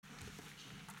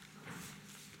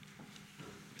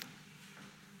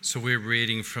So we're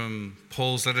reading from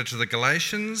Paul's letter to the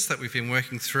Galatians that we've been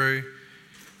working through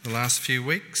the last few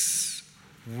weeks.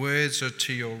 Words are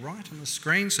to your right on the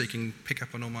screen so you can pick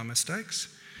up on all my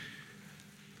mistakes.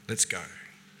 Let's go.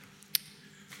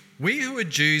 We who are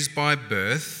Jews by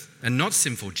birth and not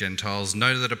sinful Gentiles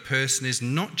know that a person is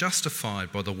not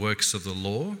justified by the works of the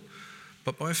law,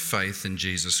 but by faith in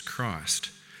Jesus Christ.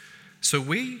 So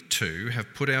we too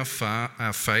have put our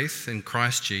faith in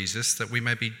Christ Jesus that we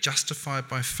may be justified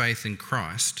by faith in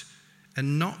Christ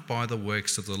and not by the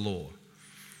works of the law.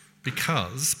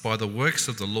 Because by the works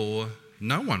of the law,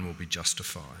 no one will be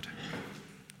justified.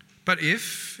 But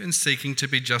if, in seeking to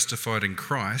be justified in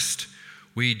Christ,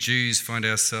 we Jews find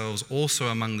ourselves also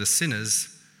among the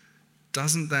sinners,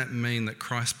 doesn't that mean that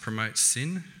Christ promotes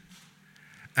sin?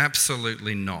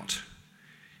 Absolutely not.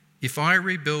 If I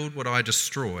rebuild what I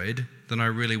destroyed, then I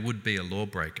really would be a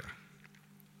lawbreaker.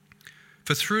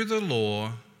 For through the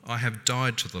law, I have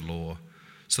died to the law,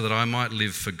 so that I might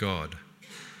live for God.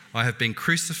 I have been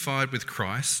crucified with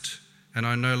Christ, and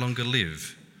I no longer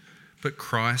live, but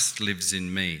Christ lives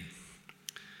in me.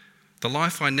 The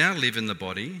life I now live in the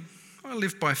body, I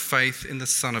live by faith in the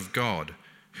Son of God,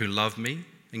 who loved me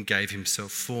and gave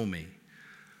himself for me.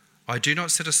 I do not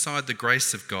set aside the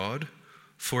grace of God,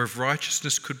 for if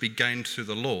righteousness could be gained through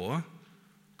the law,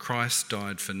 Christ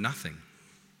died for nothing.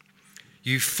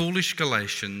 You foolish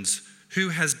Galatians, who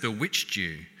has bewitched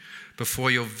you?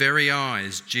 Before your very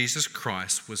eyes, Jesus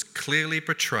Christ was clearly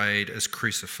portrayed as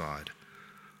crucified.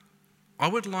 I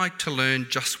would like to learn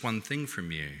just one thing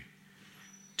from you.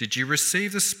 Did you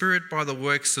receive the Spirit by the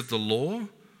works of the law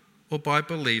or by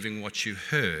believing what you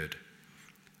heard?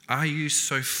 Are you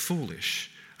so foolish?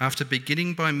 After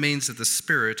beginning by means of the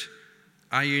Spirit,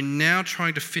 are you now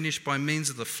trying to finish by means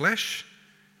of the flesh?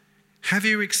 Have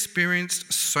you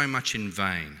experienced so much in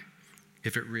vain,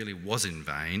 if it really was in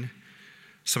vain?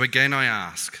 So again I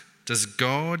ask, does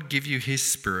God give you his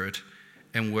Spirit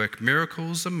and work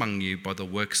miracles among you by the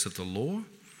works of the law,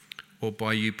 or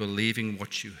by you believing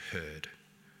what you heard?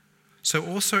 So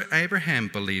also Abraham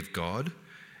believed God,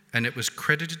 and it was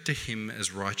credited to him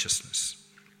as righteousness.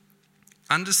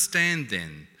 Understand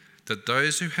then that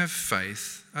those who have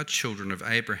faith are children of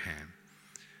Abraham.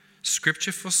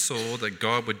 Scripture foresaw that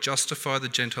God would justify the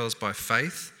Gentiles by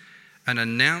faith and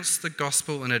announce the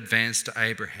gospel in advance to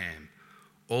Abraham.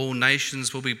 All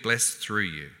nations will be blessed through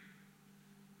you.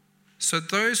 So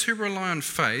those who rely on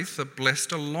faith are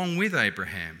blessed along with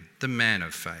Abraham, the man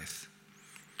of faith.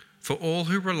 For all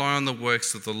who rely on the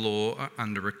works of the law are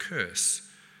under a curse.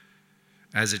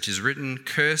 As it is written,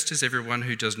 cursed is everyone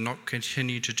who does not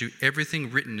continue to do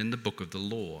everything written in the book of the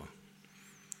law.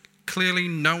 Clearly,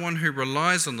 no one who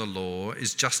relies on the law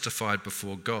is justified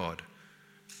before God,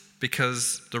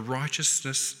 because the righteous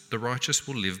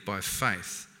will live by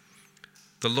faith.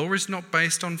 The law is not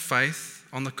based on faith.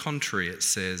 On the contrary, it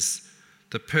says,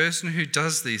 the person who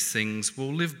does these things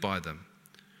will live by them.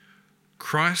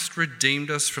 Christ redeemed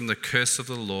us from the curse of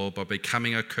the law by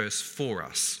becoming a curse for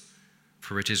us.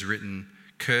 For it is written,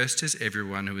 cursed is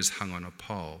everyone who is hung on a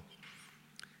pole.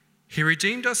 He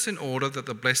redeemed us in order that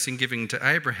the blessing given to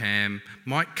Abraham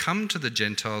might come to the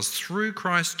Gentiles through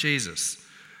Christ Jesus,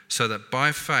 so that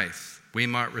by faith we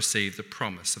might receive the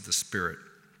promise of the Spirit.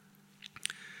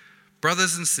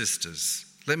 Brothers and sisters,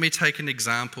 let me take an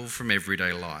example from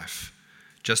everyday life.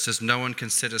 Just as no one can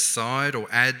set aside or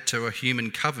add to a human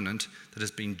covenant that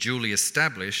has been duly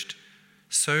established,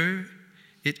 so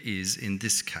it is in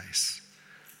this case.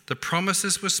 The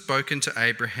promises were spoken to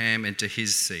Abraham and to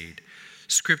his seed.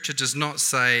 Scripture does not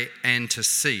say, and to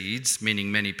seeds, meaning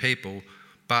many people,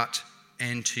 but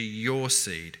and to your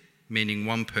seed, meaning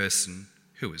one person,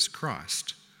 who is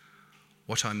Christ.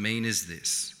 What I mean is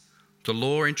this. The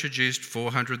law introduced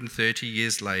 430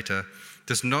 years later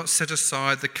does not set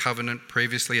aside the covenant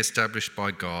previously established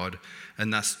by God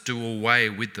and thus do away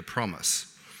with the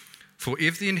promise. For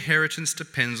if the inheritance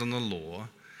depends on the law,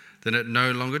 then it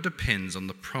no longer depends on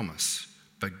the promise,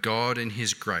 but God in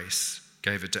his grace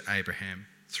gave it to Abraham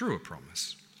through a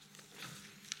promise.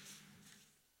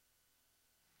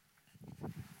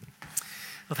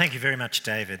 Well, thank you very much,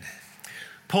 David.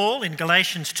 Paul in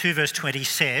Galatians 2 verse 20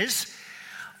 says,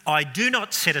 I do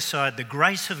not set aside the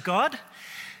grace of God,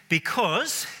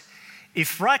 because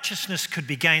if righteousness could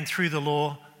be gained through the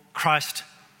law, Christ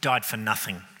died for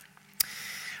nothing.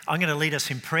 I'm going to lead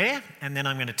us in prayer, and then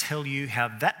I'm going to tell you how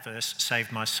that verse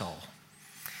saved my soul.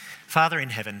 Father in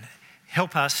heaven,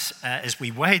 help us as we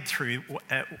wade through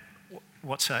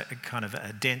what's a kind of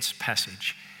a dense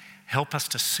passage. Help us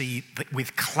to see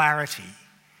with clarity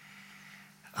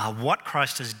what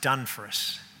Christ has done for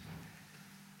us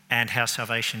and how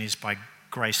salvation is by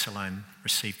grace alone,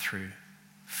 received through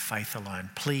faith alone.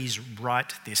 Please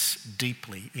write this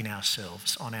deeply in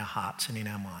ourselves, on our hearts and in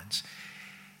our minds.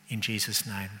 In Jesus'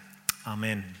 name,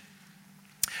 amen.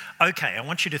 Okay, I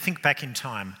want you to think back in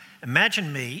time.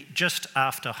 Imagine me just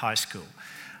after high school.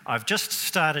 I've just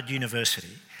started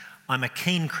university. I'm a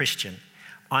keen Christian.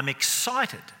 I'm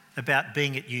excited about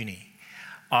being at uni.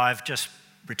 I've just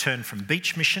returned from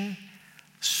beach mission,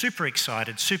 super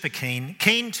excited, super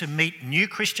keen to meet new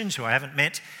Christians who I haven't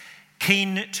met,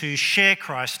 keen to share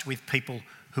Christ with people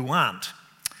who aren't.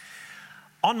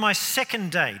 On my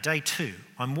second day, day 2,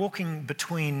 I'm walking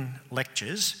between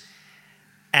lectures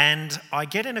and I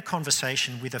get in a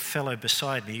conversation with a fellow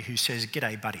beside me who says,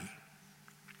 "G'day, buddy."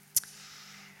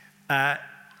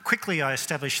 Quickly, I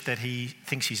establish that he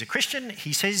thinks he's a Christian.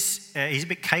 He says he's a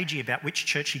bit cagey about which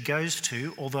church he goes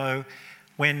to, although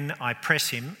when I press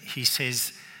him, he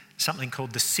says something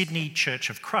called the Sydney Church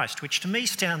of Christ, which to me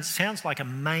sounds like a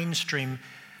mainstream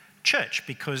church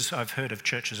because I've heard of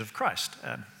Churches of Christ.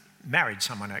 Married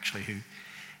someone actually who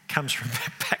comes from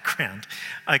that background.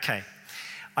 Okay,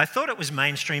 I thought it was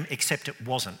mainstream, except it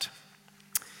wasn't.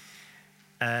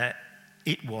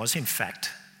 It was, in fact,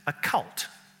 a cult.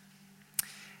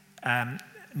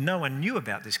 No one knew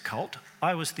about this cult.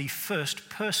 I was the first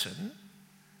person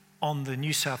on the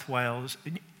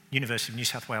University of New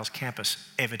South Wales campus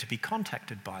ever to be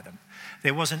contacted by them.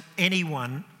 There wasn't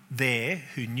anyone there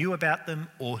who knew about them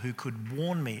or who could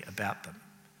warn me about them.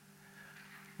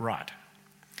 Right.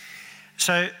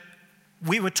 So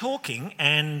we were talking,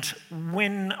 and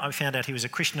when I found out he was a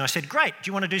Christian, I said, "Great, do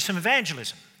you want to do some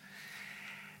evangelism?"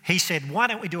 He said, "Why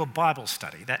don't we do a Bible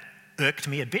study?" That irked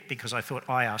me a bit because I thought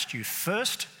I asked you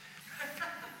first,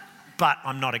 but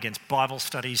I'm not against Bible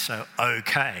studies, so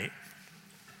okay.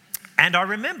 And I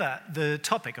remember the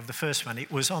topic of the first one.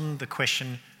 It was on the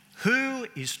question, who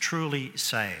is truly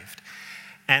saved?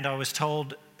 And I was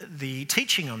told the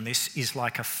teaching on this is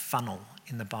like a funnel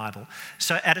in the Bible.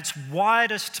 So at its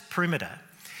widest perimeter,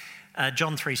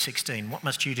 John 3:16, what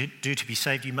must you do to be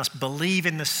saved? You must believe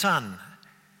in the Son,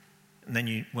 and then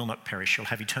you will not perish, you'll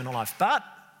have eternal life. But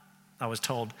I was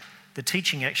told the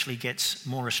teaching actually gets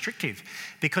more restrictive,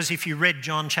 because if you read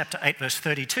John chapter 8 verse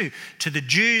 32, to the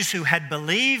Jews who had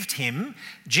believed him,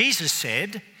 Jesus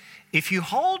said, "If you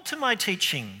hold to my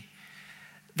teaching,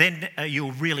 then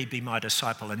you'll really be my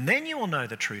disciple, and then you will know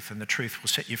the truth, and the truth will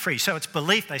set you free." So it's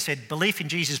belief, they said, belief in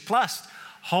Jesus plus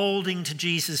holding to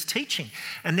Jesus' teaching.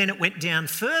 And then it went down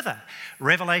further.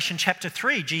 Revelation chapter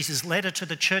 3, Jesus' letter to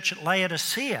the church at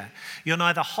Laodicea. "You're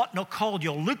neither hot nor cold,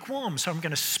 you're lukewarm, so I'm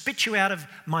going to spit you out of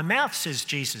my mouth," says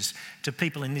Jesus to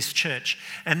people in this church.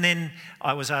 And then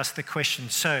I was asked the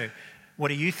question, so what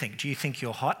do you think? Do you think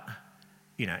you're hot?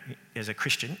 You know, as a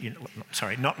Christian,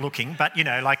 sorry, not looking, but you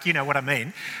know what I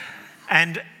mean.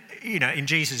 And in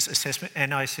Jesus' assessment,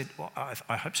 and I said, "Well,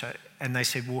 I hope so." And they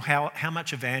said, "Well, how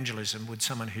much evangelism would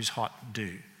someone who's hot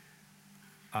do?"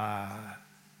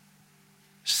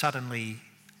 Suddenly,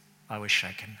 I was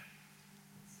shaken.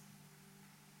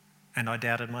 And I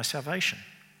doubted my salvation.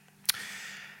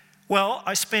 Well,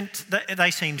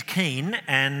 they seemed keen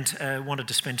and wanted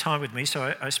to spend time with me,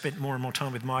 so I spent more and more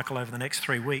time with Michael over the next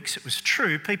 3 weeks. It was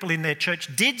true, people in their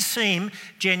church did seem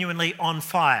genuinely on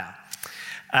fire.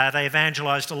 They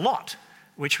evangelised a lot,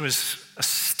 which was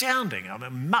astounding. I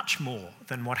mean, much more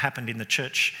than what happened in the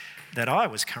church that I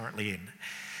was currently in.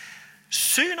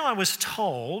 Soon I was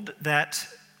told that,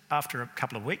 after a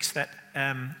couple of weeks, that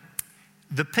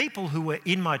the people who were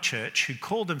in my church who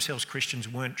called themselves Christians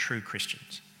weren't true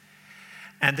Christians.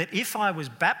 And that if I was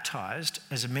baptised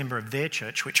as a member of their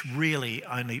church, which really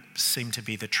only seemed to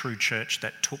be the true church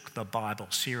that took the Bible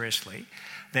seriously,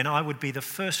 then I would be the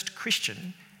first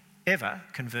Christian ever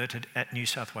converted at New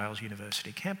South Wales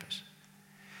University campus.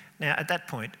 Now, at that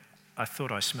point, I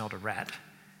thought I smelled a rat.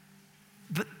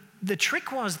 But the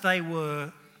trick was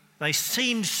they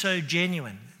seemed so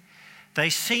genuine. They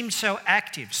seemed so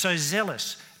active, so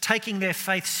zealous, taking their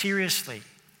faith seriously.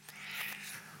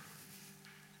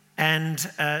 And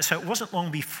so it wasn't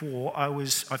long before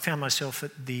I found myself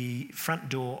at the front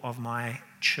door of my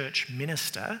church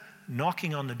minister,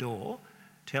 knocking on the door,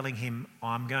 telling him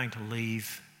I'm going to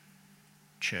leave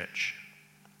church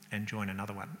and join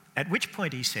another one. At which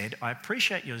point he said, "I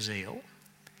appreciate your zeal,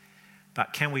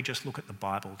 but can we just look at the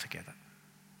Bible together?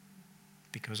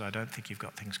 Because I don't think you've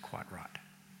got things quite right."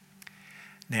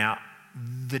 Now,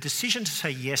 the decision to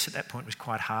say yes at that point was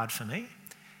quite hard for me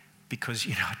because,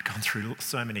 I'd gone through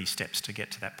so many steps to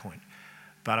get to that point.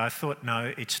 But I thought,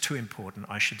 no, it's too important.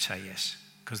 I should say yes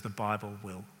because the Bible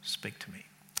will speak to me.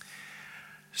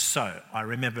 So I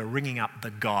remember ringing up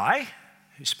the guy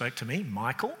who spoke to me,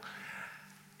 Michael,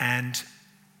 and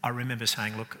I remember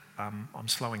saying, look, I'm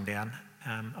slowing down.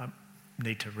 I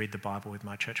need to read the Bible with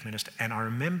my church minister. And I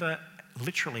remember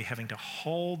literally having to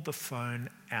hold the phone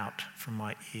out from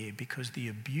my ear because the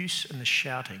abuse and the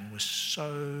shouting was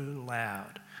so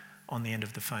loud on the end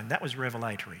of the phone. That was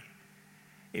revelatory.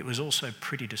 It was also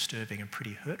pretty disturbing and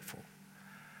pretty hurtful.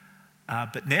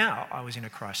 But now I was in a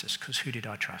crisis because who did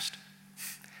I trust?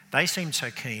 They seemed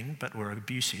so keen but were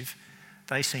abusive.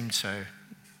 They seemed so,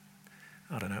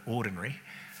 ordinary.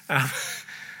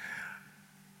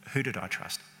 Who did I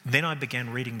trust? Then I began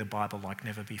reading the Bible like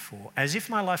never before, as if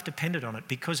my life depended on it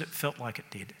because it felt like it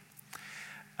did.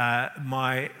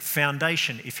 My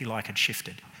foundation, if you like, had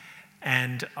shifted.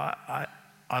 And I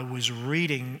was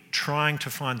reading, trying to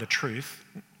find the truth,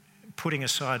 putting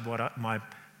aside what my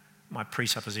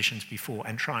presuppositions before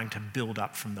and trying to build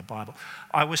up from the Bible.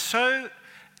 I was so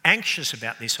anxious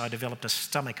about this, I developed a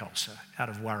stomach ulcer out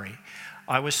of worry.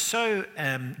 I was so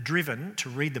driven to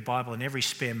read the Bible in every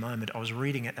spare moment. I was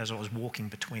reading it as I was walking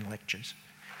between lectures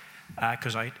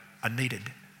because I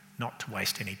needed not to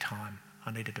waste any time.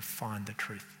 I needed to find the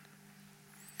truth.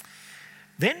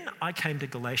 Then I came to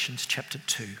Galatians chapter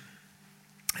 2.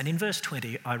 And in verse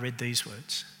 20, I read these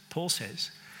words. Paul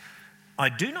says, I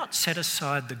do not set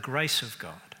aside the grace of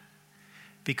God,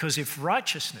 because if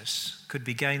righteousness could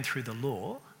be gained through the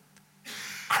law,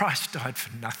 Christ died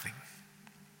for nothing.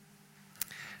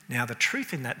 Now, the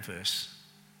truth in that verse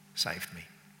saved me.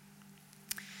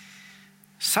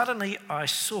 Suddenly, I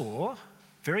saw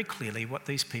very clearly what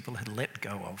these people had let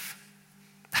go of.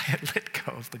 They had let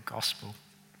go of the gospel.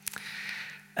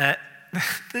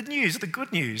 The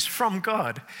good news from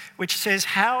God, which says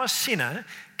how a sinner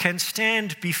can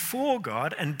stand before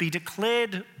God and be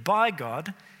declared by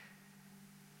God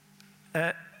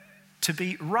to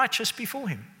be righteous before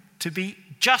him, to be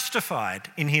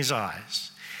justified in his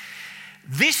eyes.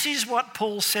 This is what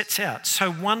Paul sets out so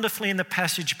wonderfully in the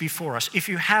passage before us. If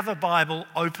you have a Bible,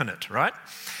 open it, right?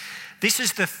 This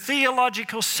is the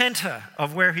theological centre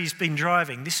of where he's been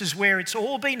driving. This is where it's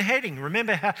all been heading.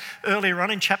 Remember how earlier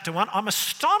on in chapter 1, I'm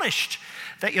astonished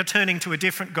that you're turning to a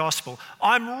different gospel.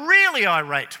 I'm really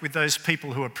irate with those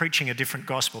people who are preaching a different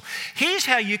gospel. Here's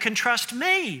how you can trust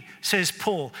me, says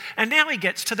Paul. And now he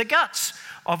gets to the guts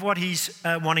of what he's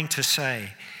wanting to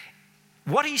say.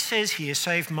 What he says here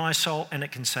saved my soul and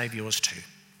it can save yours too.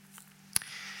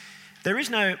 There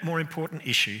is no more important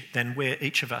issue than where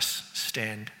each of us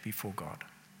stand before God.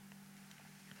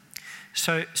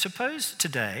 So suppose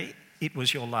today it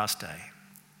was your last day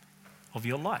of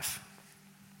your life.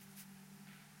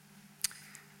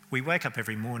 We wake up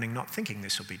every morning not thinking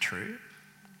this will be true,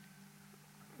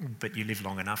 but you live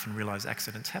long enough and realise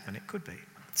accidents happen. It could be.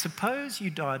 Suppose you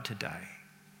died today.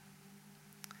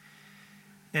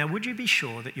 Now, would you be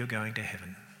sure that you're going to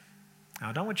heaven? Now,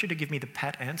 I don't want you to give me the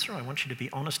pat answer. I want you to be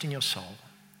honest in your soul.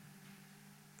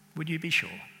 Would you be sure?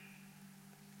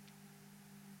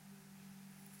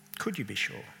 Could you be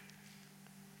sure?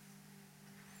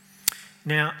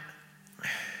 Now,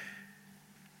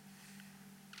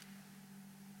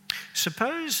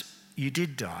 suppose you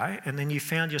did die and then you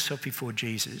found yourself before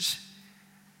Jesus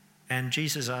and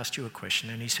Jesus asked you a question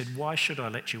and he said, "Why should I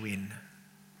let you in?"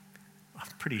 I'm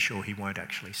pretty sure he won't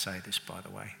actually say this, by the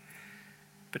way.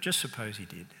 But just suppose he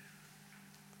did.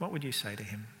 What would you say to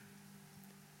him?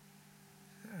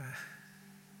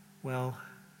 Well,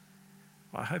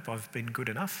 I hope I've been good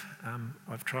enough.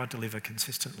 I've tried to live a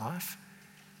consistent life.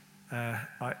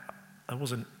 I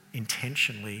wasn't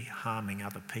intentionally harming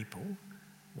other people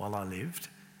while I lived.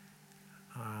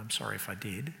 I'm sorry if I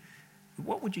did.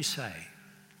 What would you say?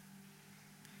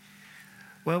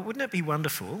 Well, wouldn't it be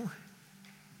wonderful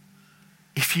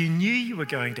if you knew you were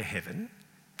going to heaven,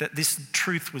 that this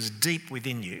truth was deep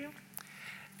within you,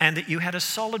 and that you had a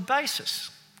solid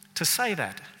basis to say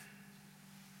that?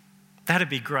 That'd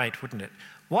be great, wouldn't it?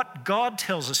 What God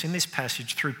tells us in this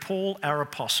passage through Paul, our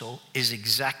apostle, is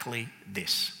exactly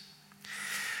this.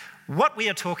 What we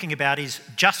are talking about is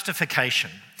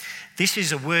justification. This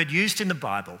is a word used in the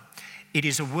Bible. It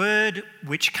is a word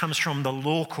which comes from the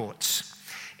law courts.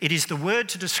 It is the word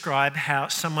to describe how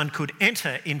someone could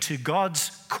enter into God's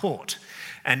court,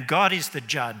 and God is the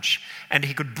judge, and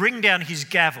he could bring down his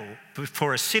gavel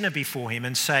for a sinner before him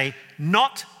and say,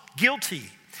 "Not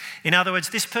guilty." In other words,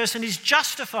 this person is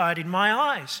justified in my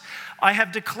eyes. I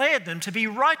have declared them to be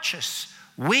righteous.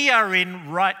 We are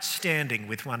in right standing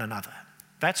with one another.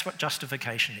 That's what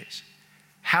justification is.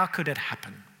 How could it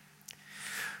happen?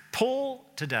 Paul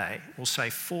today will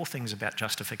say 4 things about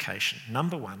justification.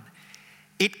 Number 1,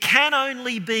 it can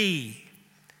only be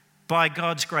by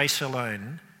God's grace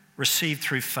alone, received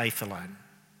through faith alone.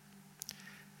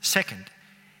 Second,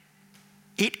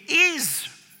 it is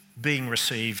being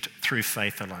received through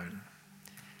faith alone.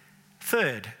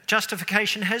 Third,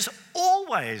 justification has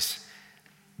always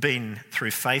been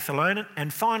through faith alone.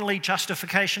 And finally,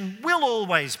 justification will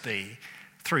always be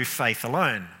through faith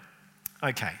alone.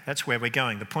 Okay, that's where we're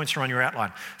going. The points are on your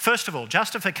outline. First of all,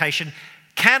 justification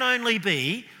can only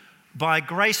be by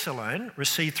grace alone,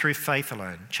 received through faith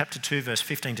alone. Chapter 2, verse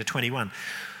 15 to 21.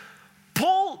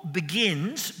 Paul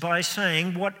begins by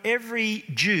saying what every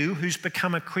Jew who's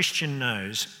become a Christian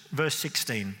knows. Verse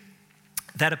 16,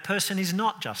 that a person is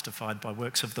not justified by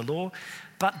works of the law,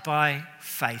 but by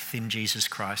faith in Jesus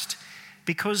Christ,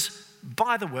 because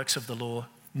by the works of the law,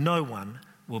 no one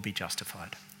will be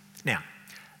justified. Now,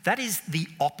 that is the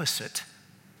opposite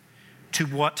to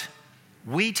what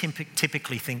we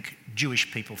typically think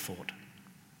Jewish people thought.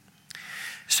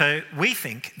 So we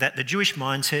think that the Jewish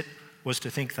mindset was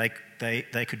to think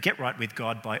they could get right with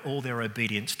God by all their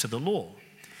obedience to the law.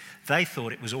 They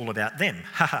thought it was all about them.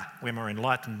 We're more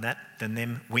enlightened than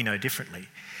them, we know differently.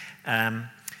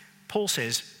 Paul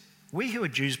says, we who are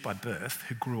Jews by birth,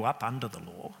 who grew up under the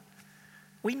law,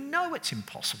 we know it's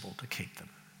impossible to keep them.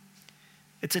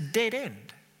 It's a dead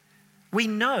end. We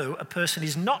know a person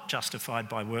is not justified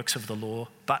by works of the law,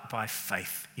 but by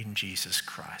faith in Jesus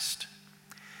Christ.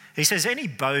 He says any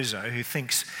bozo who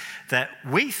thinks that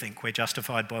we think we're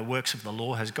justified by works of the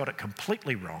law has got it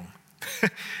completely wrong.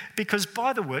 Because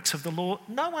by the works of the law,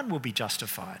 no one will be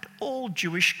justified. All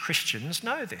Jewish Christians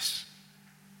know this.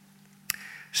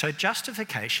 So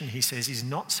justification, he says, is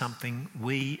not something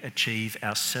we achieve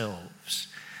ourselves.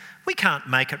 We can't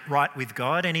make it right with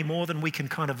God any more than we can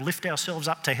kind of lift ourselves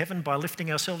up to heaven by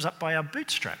lifting ourselves up by our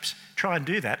bootstraps. Try and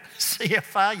do that, see how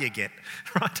far you get,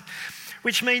 right?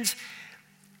 Which means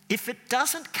if it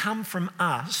doesn't come from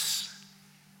us,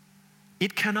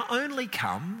 it can only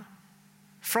come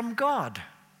from God.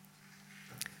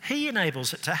 He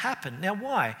enables it to happen. Now,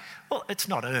 why? Well, it's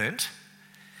not earned.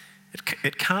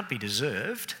 It can't be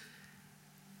deserved.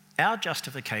 Our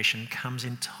justification comes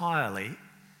entirely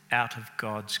out of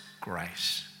God's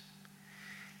grace,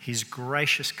 his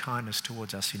gracious kindness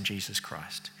towards us in Jesus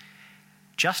Christ.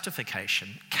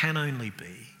 Justification can only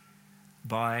be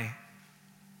by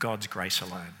God's grace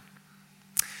alone.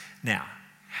 Now,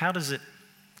 how does it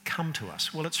come to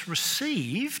us? Well, it's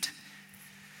received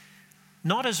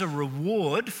not as a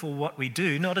reward for what we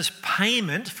do, not as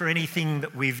payment for anything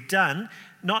that we've done,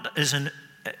 not as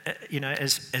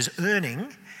as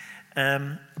earning,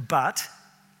 but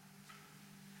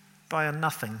by a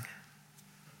nothing,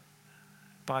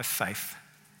 by faith,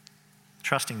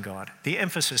 trusting God. The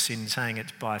emphasis in saying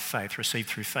it's by faith, received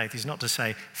through faith, is not to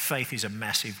say faith is a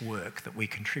massive work that we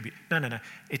contribute. No.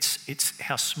 It's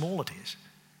how small it is.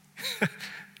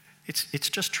 It's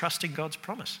just trusting God's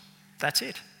promise. That's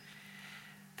it.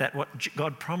 That what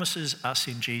God promises us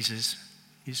in Jesus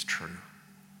is true.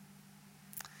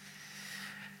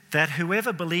 That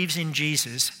whoever believes in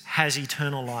Jesus has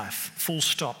eternal life, full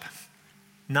stop.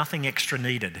 Nothing extra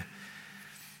needed.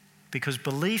 Because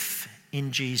belief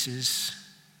in Jesus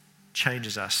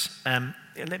changes us.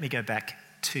 Let me go back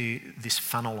to this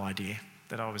funnel idea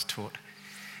that I was taught.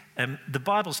 The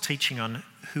Bible's teaching on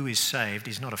who is saved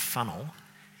is not a funnel.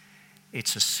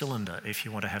 It's a cylinder, if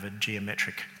you want to have a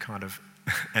geometric kind of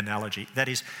analogy. That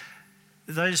is,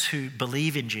 those who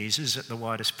believe in Jesus at the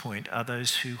widest point are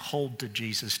those who hold to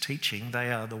Jesus' teaching.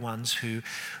 They are the ones who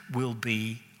will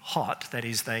be hot, that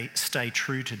is, they stay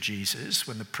true to Jesus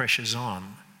when the pressure's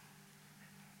on.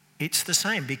 It's the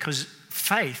same because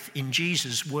faith in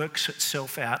Jesus works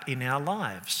itself out in our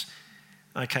lives.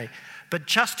 Okay, but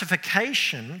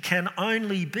justification can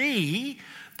only be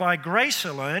by grace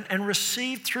alone and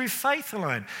received through faith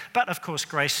alone. But of course,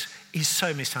 grace is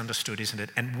so misunderstood, isn't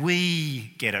it? And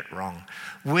we get it wrong.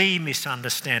 We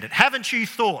misunderstand it. Haven't you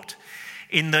thought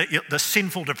in the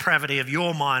sinful depravity of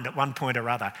your mind at one point or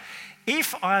other,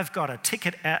 if I've got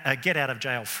a get out of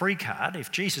jail free card,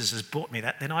 if Jesus has bought me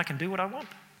that, then I can do what I want?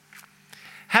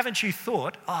 Haven't you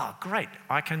thought, oh, great,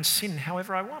 I can sin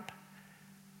however I want?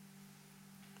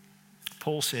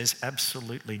 Paul says,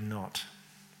 absolutely not.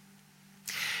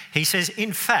 He says,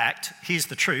 in fact, here's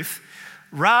the truth,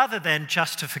 rather than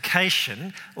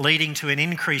justification leading to an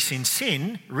increase in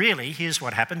sin, really, here's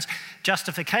what happens.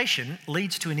 Justification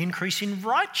leads to an increase in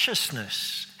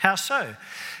righteousness. How so?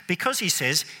 Because he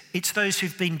says, it's those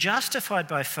who've been justified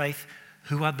by faith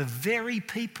who are the very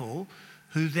people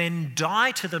who then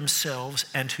die to themselves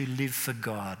and who live for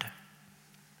God.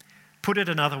 Put it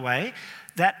another way,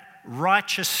 that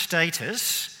righteous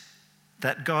status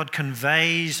that God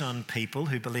conveys on people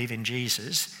who believe in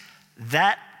Jesus,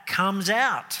 that comes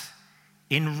out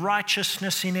in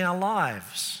righteousness in our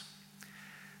lives.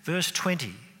 Verse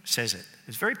 20, says it.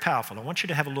 It's very powerful. I want you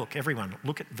to have a look, everyone.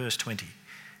 Look at verse 20,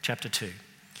 chapter 2.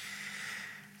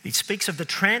 It speaks of the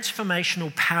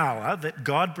transformational power that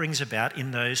God brings about in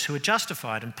those who are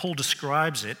justified, and Paul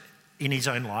describes it in his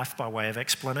own life by way of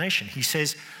explanation. He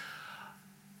says,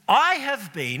 I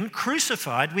have been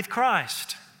crucified with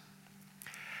Christ,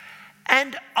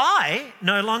 and I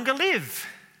no longer live,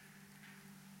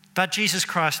 but Jesus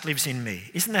Christ lives in me.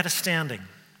 Isn't that astounding?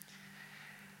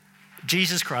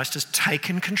 Jesus Christ has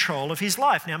taken control of his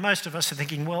life. Now, most of us are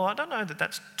thinking, well, I don't know that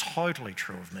that's totally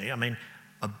true of me. I mean,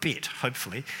 a bit,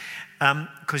 hopefully,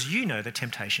 because you know the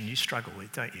temptation you struggle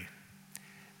with, don't you?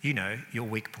 You know your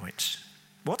weak points.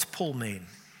 What's Paul mean?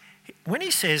 When he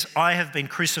says, I have been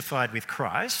crucified with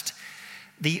Christ,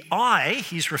 the I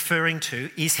he's referring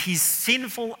to is his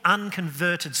sinful,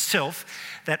 unconverted self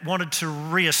that wanted to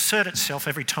reassert itself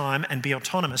every time and be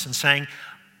autonomous and saying,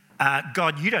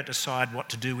 God, you don't decide what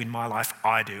to do in my life,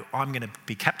 I do. I'm going to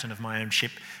be captain of my own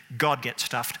ship. God gets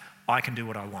stuffed. I can do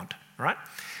what I want, right?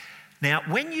 Now,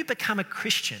 when you become a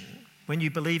Christian, when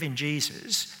you believe in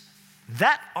Jesus,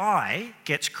 that I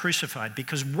gets crucified,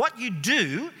 because what you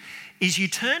do is you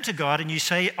turn to God and you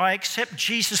say, I accept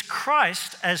Jesus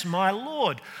Christ as my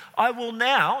Lord. I will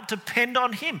now depend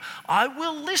on him. I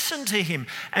will listen to him.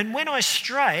 And when I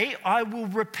stray, I will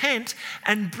repent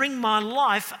and bring my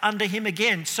life under him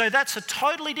again. So that's a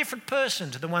totally different person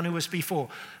to the one who was before.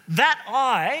 That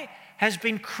I has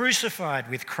been crucified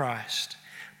with Christ.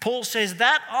 Paul says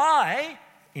that I,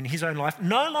 in his own life,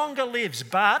 no longer lives,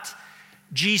 but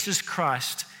Jesus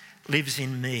Christ lives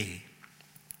in me.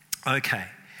 Okay.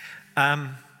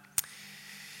 Then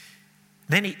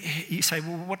you say,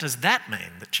 well, what does that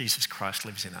mean, that Jesus Christ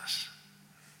lives in us?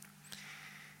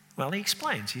 Well, he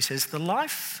explains. He says, the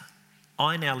life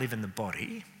I now live in the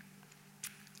body,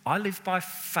 I live by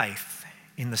faith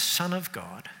in the Son of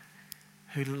God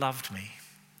who loved me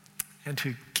and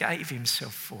who gave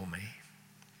himself for me.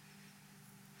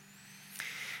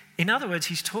 In other words,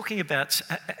 he's talking about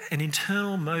an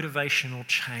internal motivational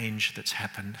change that's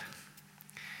happened.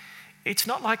 It's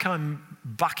not like I'm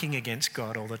bucking against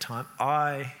God all the time.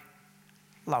 I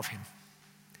love him.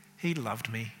 He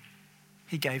loved me.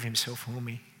 He gave himself for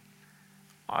me.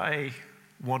 I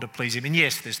want to please him. And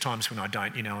yes, there's times when I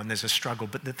don't, and there's a struggle.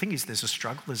 But the thing is, there's a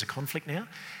struggle, there's a conflict now.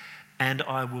 And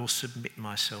I will submit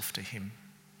myself to him.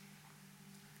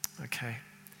 Okay.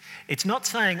 It's not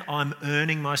saying I'm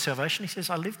earning my salvation. He says,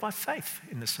 I live by faith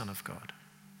in the Son of God.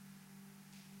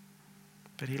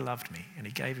 But he loved me and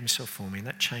he gave himself for me, and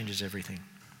that changes everything.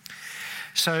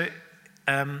 So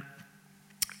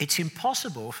it's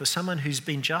impossible for someone who's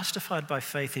been justified by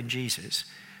faith in Jesus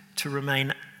to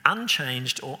remain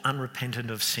unchanged or unrepentant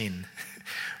of sin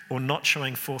or not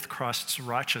showing forth Christ's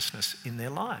righteousness in their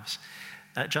lives.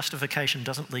 Justification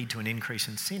doesn't lead to an increase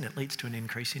in sin, it leads to an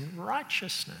increase in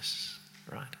righteousness,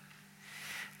 right?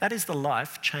 That is the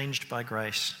life changed by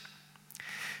grace.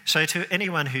 So to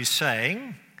anyone who's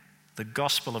saying the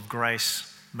gospel of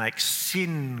grace makes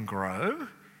sin grow,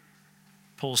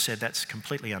 Paul said that's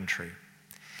completely untrue.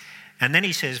 And then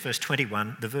he says, verse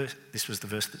 21, this was the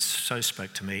verse that so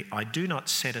spoke to me, I do not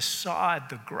set aside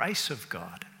the grace of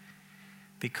God,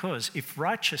 because if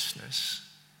righteousness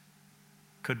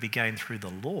could be gained through the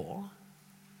law,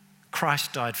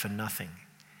 Christ died for nothing.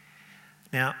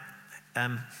 Now,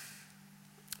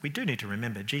 we do need to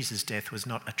remember Jesus' death was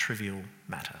not a trivial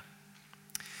matter.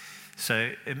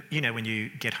 So, when you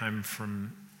get home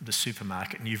from the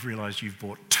supermarket and you've realised you've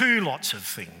bought 2 lots of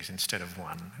things instead of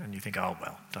 1, and you think, oh,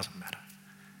 well, doesn't matter.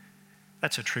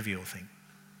 That's a trivial thing.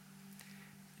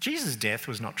 Jesus' death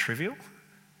was not trivial.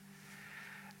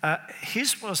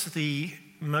 His was the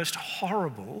most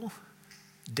horrible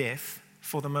death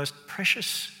for the most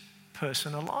precious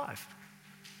person alive.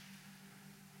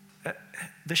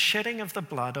 The shedding of the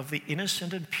blood of the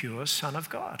innocent and pure Son of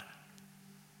God.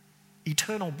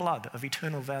 Eternal blood of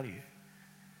eternal value.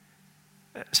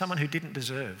 Someone who didn't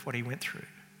deserve what he went through.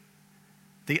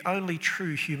 The only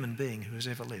true human being who has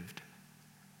ever lived.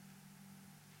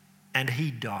 And he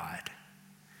died.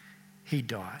 He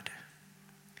died.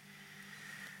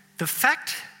 The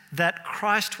fact that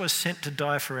Christ was sent to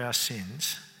die for our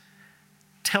sins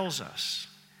tells us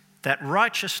that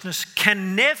righteousness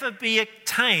can never be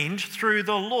attained through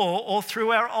the law or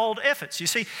through our old efforts. You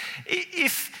see,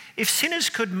 if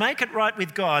sinners could make it right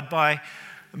with God by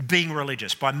being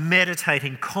religious, by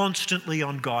meditating constantly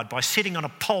on God, by sitting on a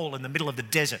pole in the middle of the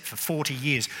desert for 40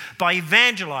 years, by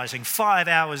evangelizing 5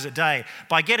 hours a day,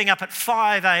 by getting up at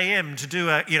 5 a.m. to do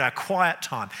a quiet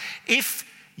time, if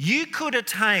you could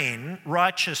attain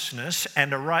righteousness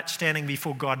and a right standing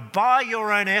before God by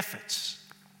your own efforts,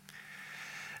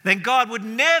 then God would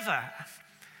never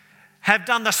have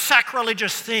done the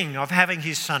sacrilegious thing of having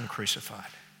his son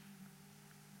crucified.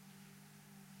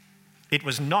 It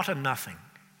was not a nothing.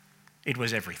 It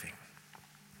was everything.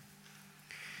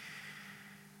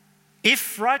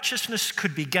 If righteousness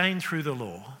could be gained through the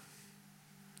law,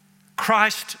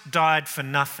 Christ died for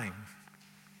nothing.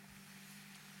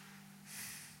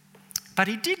 But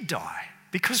he did die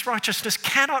because righteousness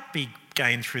cannot be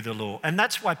gained through the law. And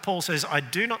that's why Paul says, I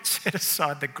do not set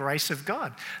aside the grace of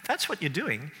God. That's what you're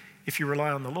doing if you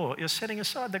rely on the law. You're setting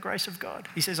aside the grace of God.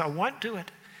 He says, I won't do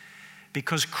it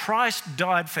because Christ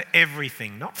died for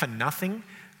everything, not for nothing.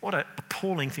 What an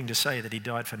appalling thing to say that he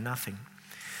died for nothing.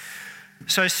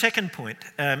 So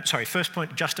first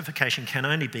point, justification can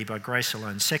only be by grace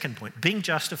alone. Second point, being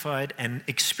justified and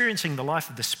experiencing the life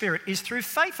of the Spirit is through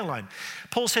faith alone.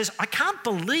 Paul says, I can't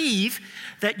believe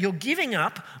that you're giving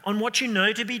up on what you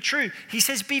know to be true. He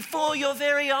says, before your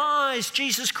very eyes,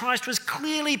 Jesus Christ was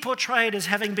clearly portrayed as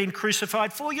having been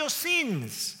crucified for your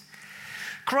sins.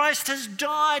 Christ has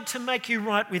died to make you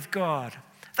right with God.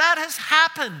 That has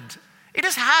happened. It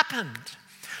has happened.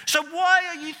 So why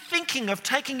are you thinking of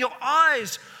taking your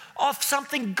eyes off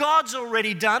something God's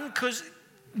already done, because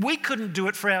we couldn't do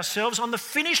it for ourselves, on the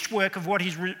finished work of what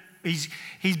he's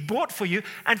bought for you,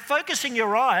 and focusing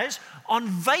your eyes on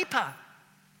vapor,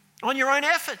 on your own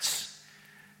efforts,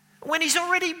 when he's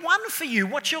already won for you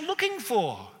what you're looking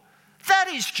for? That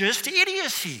is just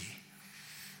idiocy.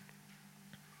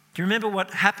 Do you remember what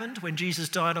happened when Jesus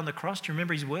died on the cross? Do you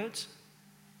remember his words?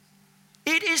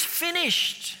 It is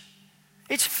finished.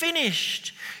 It's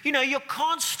finished. You know, your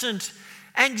constant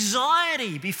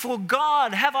anxiety before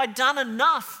God, have I done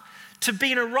enough to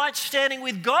be in a right standing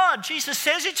with God? Jesus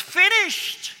says it's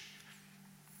finished.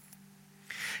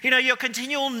 You know, your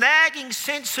continual nagging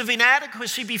sense of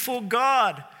inadequacy before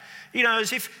God, you know,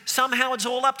 as if somehow it's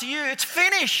all up to you. It's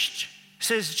finished,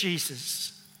 says Jesus.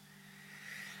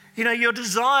 You know, your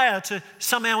desire to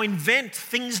somehow invent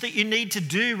things that you need to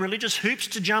do, religious hoops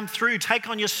to jump through, take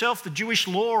on yourself the Jewish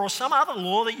law or some other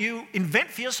law that you invent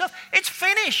for yourself, it's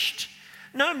finished.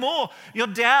 No more. Your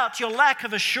doubt, your lack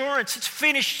of assurance, it's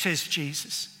finished, says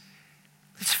Jesus.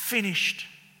 It's finished.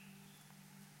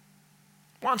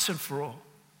 Once and for all.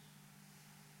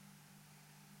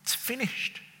 It's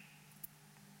finished.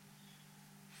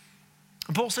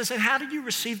 And Paul says, and how did you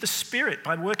receive the Spirit?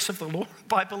 By works of the law,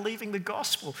 by believing the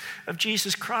gospel of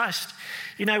Jesus Christ.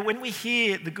 You know, when we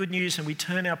hear the good news and we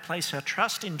turn our place, our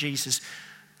trust in Jesus,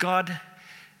 God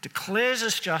declares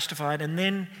us justified, and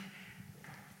then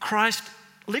Christ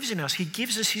lives in us. He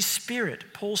gives us his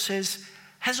Spirit. Paul says,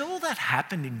 has all that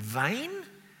happened in vain?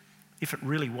 If it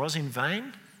really was in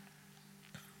vain?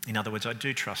 In other words, I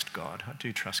do trust God. I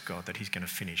do trust God that he's going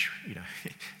to finish. You know,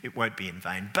 it won't be in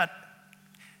vain. But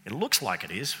it looks like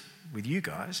it is with you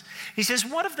guys. He says,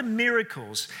 what of the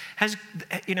miracles? Has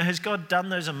God done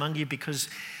those among you because,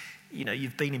 you know,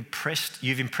 you've impressed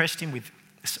him with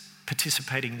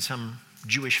participating in some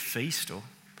Jewish feast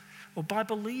or by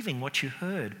believing what you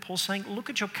heard? Paul's saying, look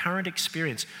at your current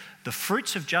experience. The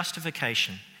fruits of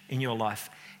justification in your life,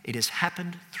 it has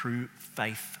happened through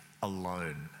faith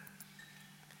alone.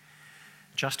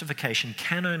 Justification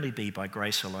can only be by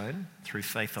grace alone, through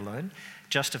faith alone.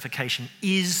 Justification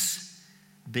is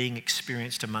being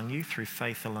experienced among you through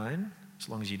faith alone, as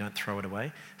long as you don't throw it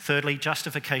away. Thirdly,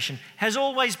 justification has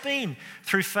always been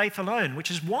through faith alone,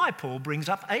 which is why Paul brings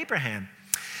up Abraham.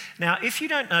 Now, if you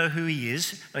don't know who he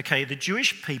is, okay, the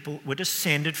Jewish people were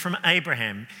descended from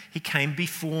Abraham. He came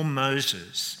before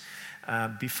Moses,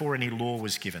 before any law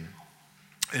was given.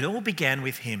 It all began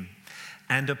with him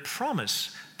and a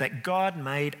promise that God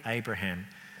made Abraham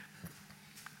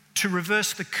to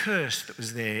reverse the curse that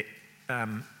was there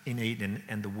in Eden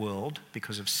and the world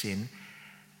because of sin,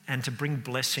 and to bring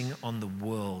blessing on the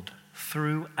world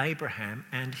through Abraham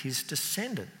and his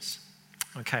descendants.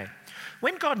 Okay,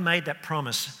 when God made that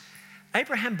promise,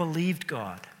 Abraham believed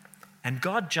God, and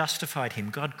God justified him.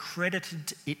 God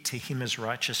credited it to him as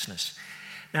righteousness.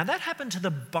 Now, that happened to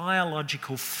the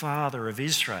biological father of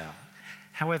Israel.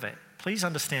 However, please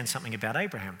understand something about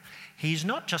Abraham. He's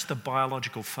not just the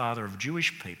biological father of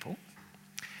Jewish people.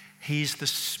 He's the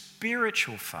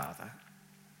spiritual father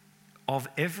of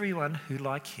everyone who,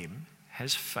 like him,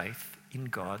 has faith in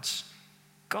God's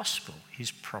gospel,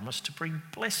 his promise to bring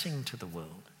blessing to the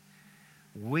world.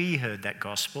 We heard that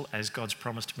gospel as God's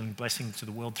promise to bring blessing to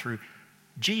the world through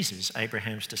Jesus,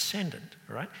 Abraham's descendant,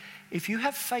 right? If you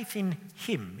have faith in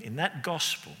him, in that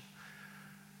gospel,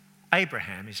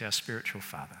 Abraham is our spiritual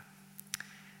father.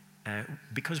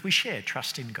 Because we share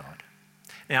trust in God.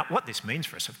 Now, what this means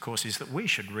for us, of course, is that we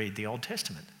should read the Old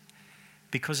Testament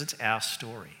because it's our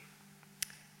story.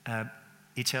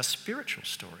 It's our spiritual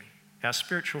story. our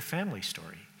spiritual family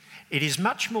story. It is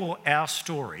much more our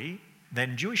story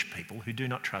than Jewish people who do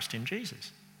not trust in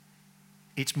Jesus.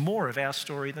 It's more of our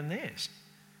story than theirs.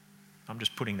 I'm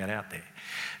just putting that out there.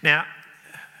 Now,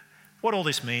 what all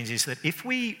this means is that if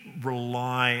we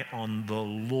rely on the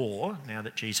law, now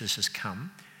that Jesus has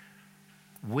come,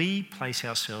 we place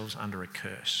ourselves under a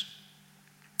curse.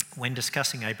 When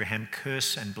discussing Abraham,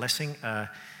 curse and blessing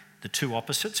are the two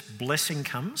opposites. Blessing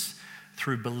comes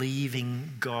through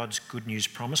believing God's good news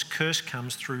promise. Curse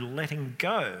comes through letting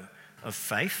go of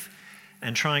faith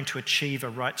and trying to achieve a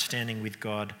right standing with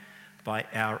God by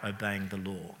our obeying the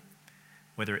law,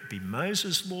 whether it be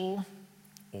Moses' law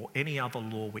or any other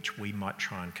law which we might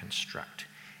try and construct.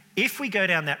 If we go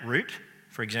down that route,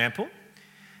 for example,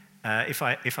 if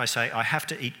I say I have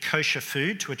to eat kosher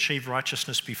food to achieve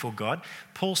righteousness before God,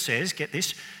 Paul says, get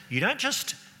this, you don't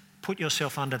just put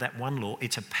yourself under that one law,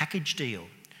 it's a package deal.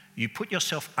 You put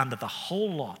yourself under the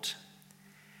whole lot.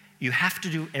 You have to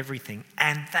do everything,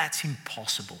 and that's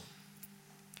impossible.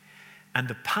 And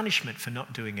the punishment for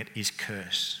not doing it is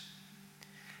curse.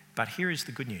 But here is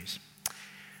the good news.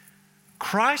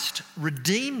 Christ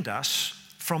redeemed us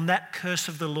from that curse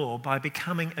of the law by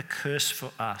becoming a curse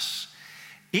for us.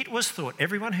 It was thought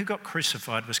everyone who got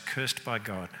crucified was cursed by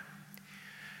God.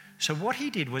 So what he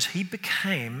did was he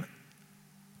became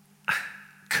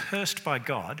cursed by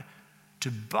God to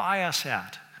buy us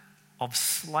out of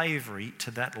slavery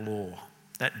to that law,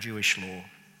 that Jewish law.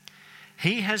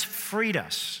 He has freed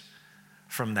us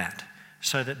from that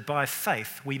so that by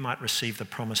faith we might receive the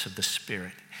promise of the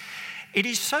Spirit. It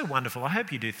is so wonderful. I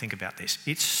hope you do think about this.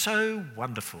 It's so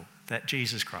wonderful that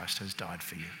Jesus Christ has died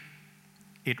for you.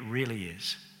 It really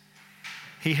is.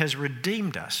 He has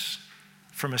redeemed us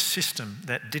from a system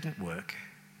that didn't work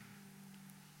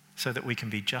so that we can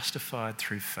be justified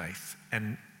through faith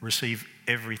and receive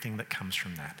everything that comes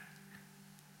from that.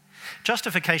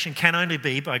 Justification can only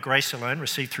be by grace alone,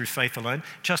 received through faith alone.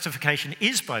 Justification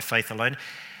is by faith alone.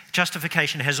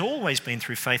 Justification has always been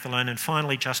through faith alone, and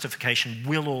finally, justification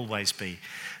will always be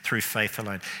through faith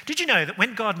alone. Did you know that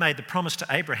when God made the promise to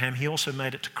Abraham, he also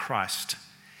made it to Christ?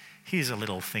 Here's a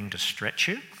little thing to stretch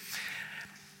you.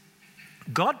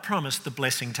 God promised the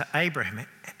blessing to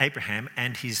Abraham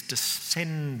and his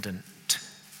descendant,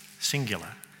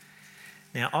 singular.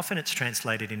 Now, often it's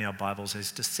translated in our Bibles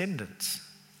as descendants.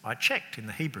 I checked in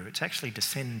the Hebrew, it's actually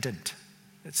descendant.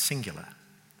 It's singular.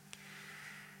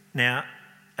 Now,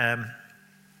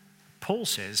 Paul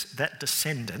says that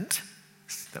descendant,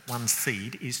 that one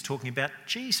seed, is talking about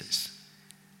Jesus,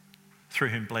 through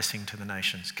whom blessing to the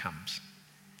nations comes.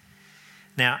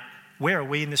 Now, where are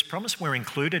we in this promise? We're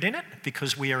included in it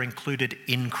because we are included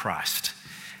in Christ.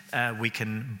 We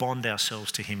can bond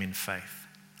ourselves to him in faith.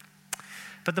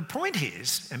 But the point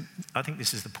is, and I think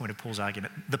this is the point of Paul's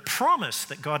argument, the promise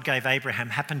that God gave Abraham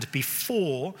happened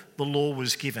before the law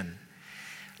was given.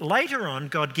 Later on,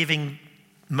 God giving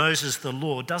Moses the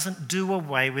law doesn't do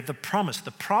away with the promise. The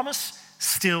promise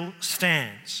still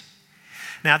stands.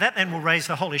 Now that then will raise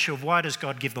the whole issue of why does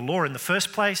God give the law in the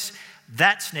first place?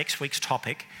 That's next week's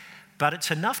topic. But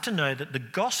it's enough to know that the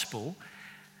gospel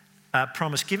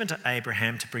promise given to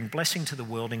Abraham to bring blessing to the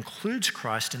world includes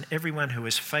Christ and everyone who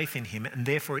has faith in him, and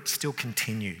therefore it still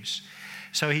continues.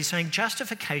 So he's saying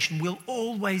justification will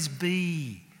always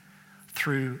be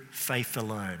through faith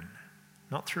alone,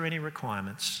 not through any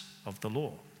requirements of the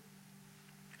law,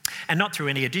 and not through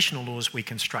any additional laws we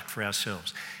construct for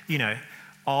ourselves. You know,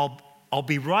 I'll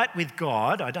be right with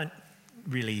God. I don't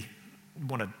really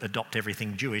want to adopt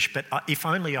everything Jewish, but if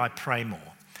only I pray more.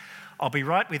 I'll be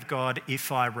right with God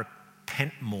if I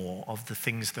repent more of the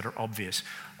things that are obvious.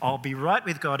 I'll be right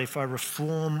with God if I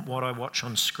reform what I watch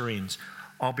on screens.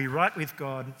 I'll be right with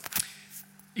God,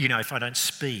 you know, if I don't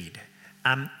speed.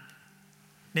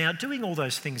 Now, doing all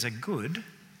those things are good,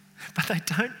 but they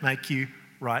don't make you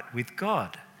right with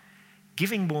God.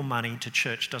 Giving more money to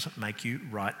church doesn't make you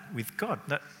right with God.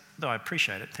 Though I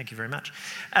appreciate it. Thank you very much.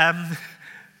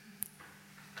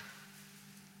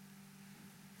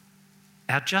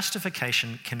 Our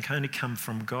justification can only come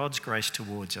from God's grace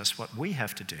towards us. What we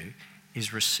have to do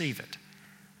is receive it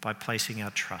by placing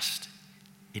our trust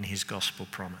in his gospel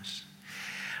promise.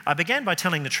 I began by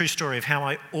telling the true story of how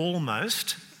I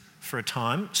almost, for a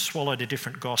time, swallowed a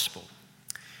different gospel.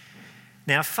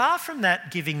 Now, far from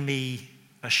that giving me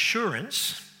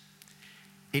assurance,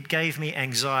 it gave me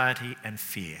anxiety and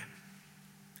fear.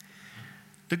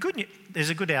 There's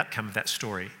a good outcome of that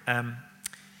story.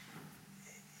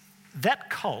 That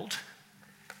cult,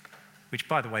 which,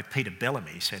 by the way, Peter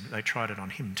Bellamy said they tried it on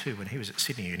him too when he was at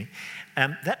Sydney Uni,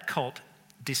 that cult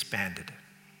disbanded.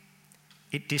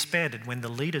 It disbanded when the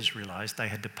leaders realised they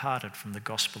had departed from the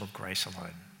gospel of grace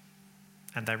alone,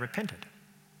 and they repented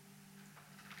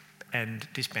and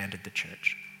disbanded the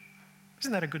church.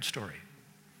 Isn't that a good story?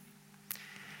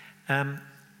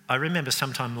 I remember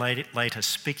sometime later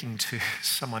speaking to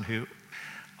someone who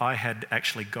I had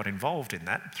actually got involved in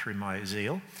that through my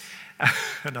zeal,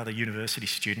 another university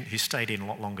student who stayed in a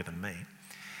lot longer than me.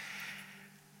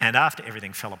 And after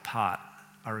everything fell apart,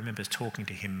 I remember talking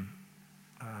to him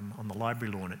on the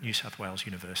library lawn at New South Wales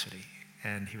University,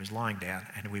 and he was lying down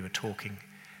and we were talking,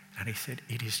 and he said,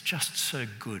 "It is just so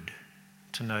good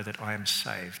to know that I am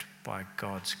saved by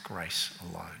God's grace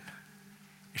alone.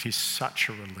 It is such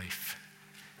a relief."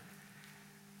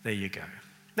 There you go.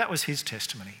 That was his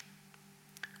testimony.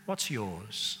 What's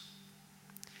yours?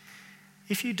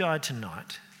 If you died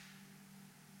tonight,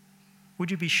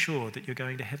 would you be sure that you're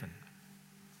going to heaven?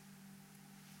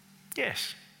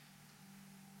 Yes.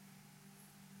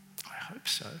 I hope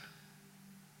so.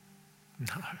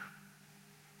 No.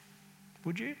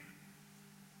 Would you?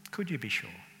 Could you be sure?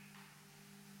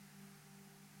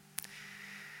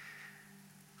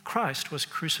 Christ was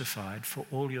crucified for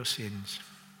all your sins.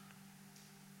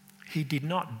 He did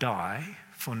not die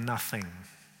for nothing.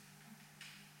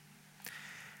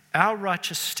 Our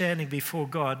righteous standing before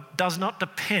God does not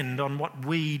depend on what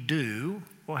we do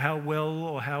or how well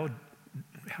or how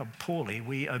poorly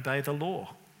we obey the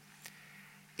law.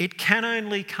 It can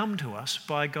only come to us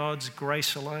by God's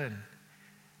grace alone,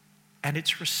 and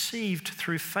it's received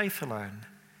through faith alone,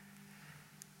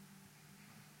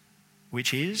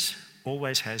 which is,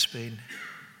 always has been,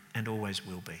 and always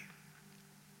will be.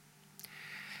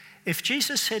 If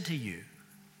Jesus said to you,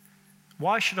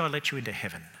 "Why should I let you into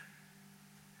heaven?"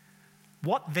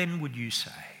 what then would you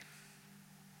say?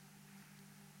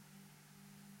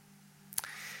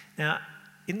 Now,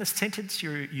 in the sentence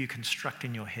you construct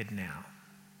in your head now,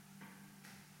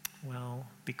 well,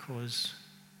 because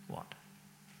what?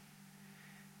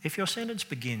 If your sentence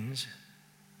begins,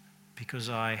 "Because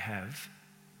I have,"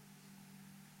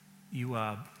 you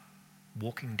are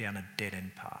walking down a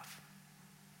dead-end path.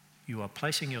 You are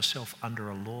placing yourself under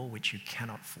a law which you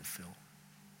cannot fulfill.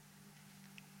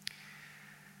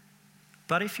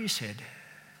 But if you said,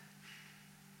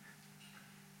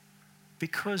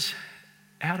 "Because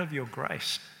out of your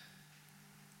grace,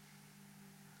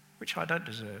 which I don't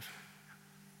deserve,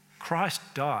 Christ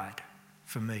died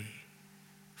for me,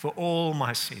 for all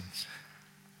my sins,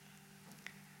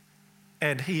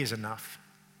 and he is enough,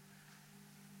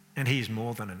 and he is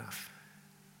more than enough,"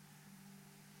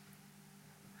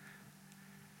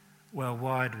 well,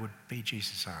 wide would be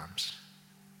Jesus' arms,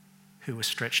 who were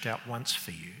stretched out once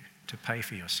for you to pay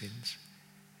for your sins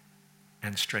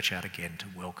and stretch out again to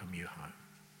welcome you home.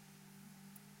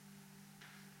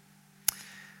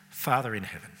 Father in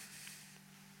heaven,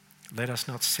 let us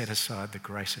not set aside the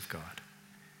grace of God,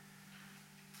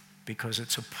 because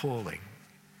it's appalling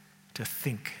to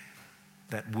think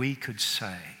that we could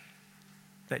say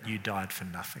that you died for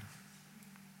nothing.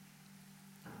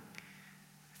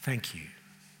 Thank you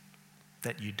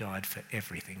that you died for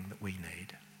everything that we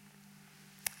need.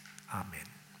 Amen.